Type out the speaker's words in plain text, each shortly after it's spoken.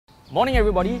Morning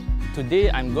everybody! Today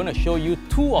I'm going to show you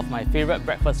two of my favorite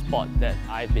breakfast spots that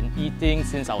I've been eating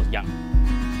since I was young.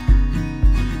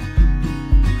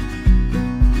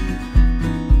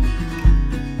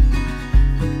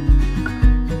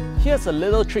 Here's a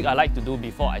little trick I like to do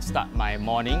before I start my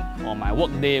morning or my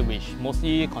work day, which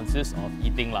mostly consists of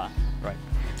eating lah. Right.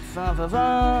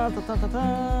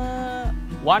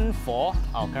 One for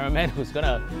our cameraman who's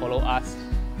gonna follow us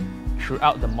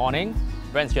throughout the morning.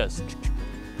 Brand's just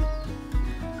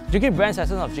drinking Brand's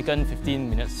essence of chicken 15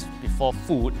 minutes before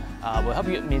food will help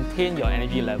you maintain your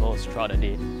energy levels throughout the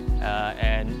day,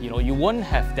 and you won't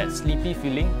have that sleepy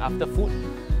feeling after food,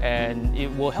 and it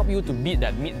will help you to beat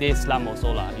that midday slump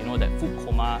also lah. That food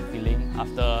coma feeling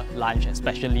after lunch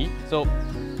especially. So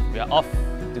we are off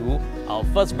to our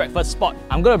first breakfast spot.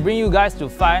 I'm gonna bring you guys to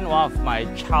find one of my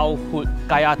childhood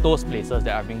kaya toast places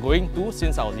that I've been going to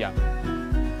since I was young.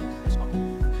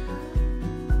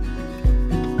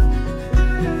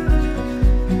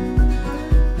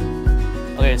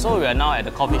 Okay, so we are now at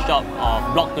the coffee shop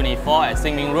of Block 24 at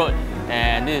Sin Ming Road,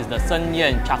 and this is the Sen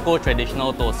Yan Charcoal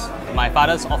Traditional Toast. My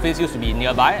father's office used to be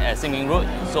nearby at Sin Ming Road,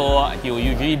 so he will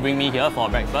usually bring me here for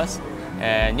breakfast.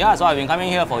 And yeah, so I've been coming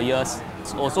here for years.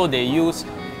 Also, they use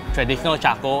traditional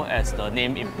charcoal, as the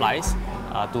name implies,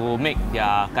 to make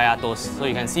their kaya toast. So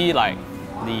you can see like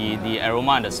the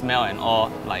aroma and the smell and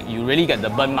all, like you really get the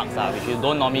burn marks which you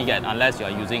don't normally get unless you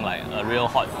are using like a real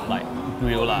hot like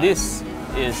grill. This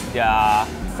is their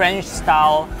French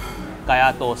style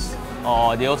kaya toast,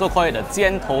 or they also call it the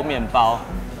尖头面包.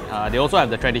 They also have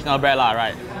the traditional bread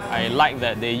right? I like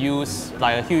that they use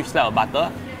like a huge slab of butter,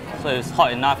 so it's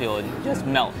hot enough it will just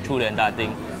melt through the entire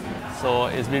thing. So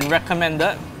it's been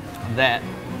recommended that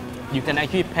you can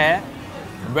actually pair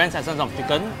Brand's essence of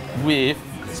chicken with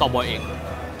soft-boiled egg.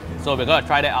 So we're gonna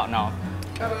try that out now.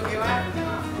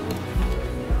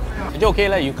 It's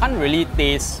okay, you can't really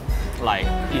taste like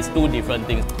it's two different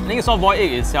things. I think soft-boiled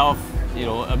egg itself,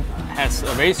 has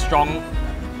a very strong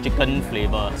chicken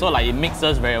flavor. So like it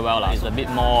mixes very well. It's a bit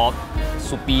more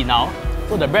soupy now.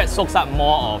 So the bread soaks up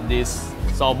more of this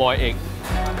soft-boiled egg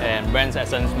and Brand's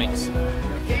essence mix.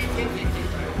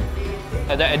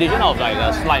 And the addition of like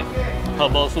a slight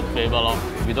herbal soup flavor.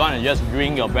 If you don't want to just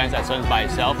drink your Brand's essence by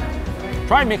itself,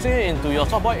 try mixing it into your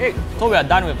soft-boiled egg. So we are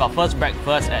done with our first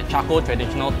breakfast at Charcoal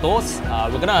Traditional Toast.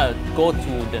 We're gonna go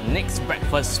to the next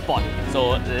breakfast spot.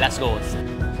 So let's go.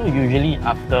 So usually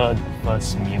after the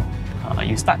first meal,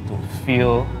 you start to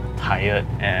feel tired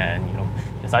and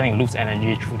you're starting to lose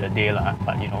energy through the day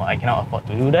but I cannot afford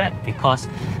to do that because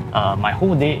my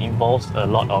whole day involves a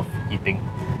lot of eating,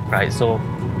 right? So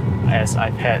as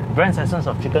I've had Brand's essence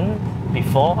of chicken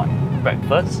before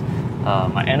breakfast,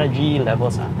 my energy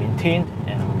levels are maintained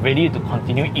and I'm ready to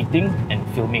continue eating and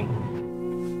filming.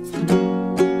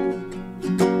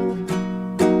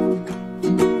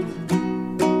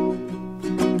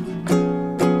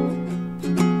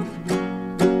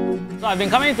 So I've been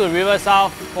coming to River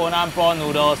South Honam prawn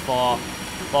noodles for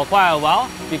quite a while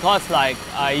because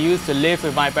I used to live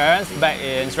with my parents back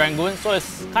in Serangoon, so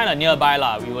it's kind of nearby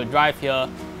We would drive here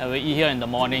and we eat here in the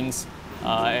mornings,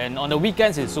 and on the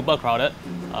weekends it's super crowded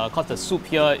because the soup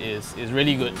here is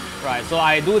really good, right? So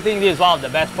I do think this is one of the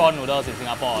best prawn noodles in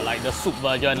Singapore, like the soup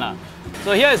version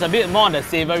So here is a bit more on the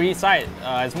savoury side.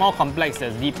 It's more complex,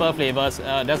 there's deeper flavours.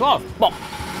 There's a lot of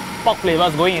pork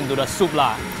flavours going into the soup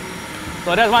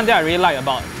So that's one thing I really like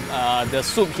about the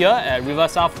soup here at River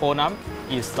South Honam.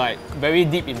 Is like very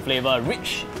deep in flavour,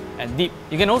 rich and deep.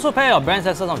 You can also pair your Brand's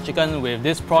essence of chicken with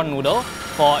this prawn noodle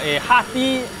for a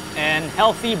hearty and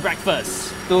healthy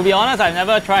breakfast. To be honest, I've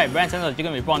never tried Brand's essence of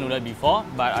chicken with prawn noodle before,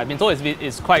 but I've been told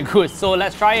it's quite good, so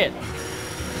let's try it.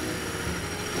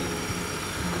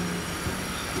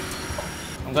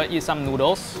 I'm gonna eat some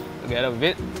noodles together with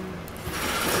it.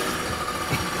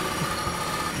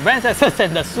 Brand's essence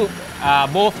and the soup are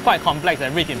both quite complex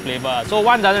and rich in flavour, so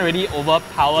one doesn't really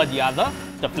overpower the other.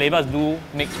 The flavours do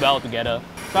mix well together.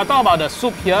 So I talk about the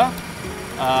soup here.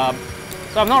 So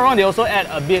if I'm not wrong, they also add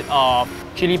a bit of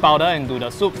chili powder into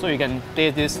the soup so you can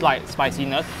taste this slight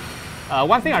spiciness.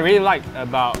 One thing I really like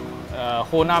about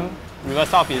Honam River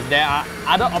South is there are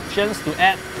other options to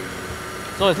add.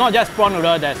 So it's not just prawn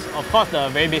noodle, there's of course the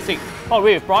very basic pork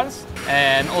rib with prawns,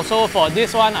 and also for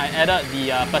this one I added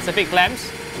the Pacific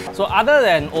clams. So other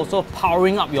than also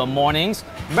powering up your mornings,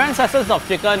 Brand's essence of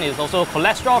chicken is also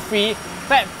cholesterol-free,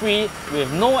 fat-free,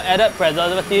 with no added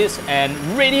preservatives and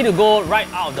ready to go right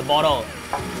out of the bottle.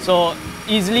 So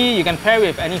easily you can pair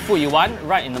with any food you want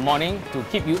right in the morning to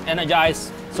keep you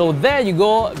energized So there you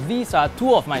go, these are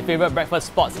two of my favorite breakfast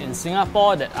spots in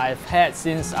Singapore that I've had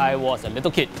since I was a little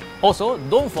kid. Also,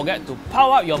 don't forget to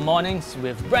power up your mornings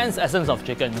with Brand's Essence of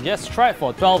Chicken. Just try it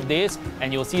for 12 days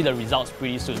and you'll see the results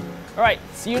pretty soon. Alright,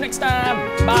 see you next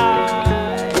time, bye!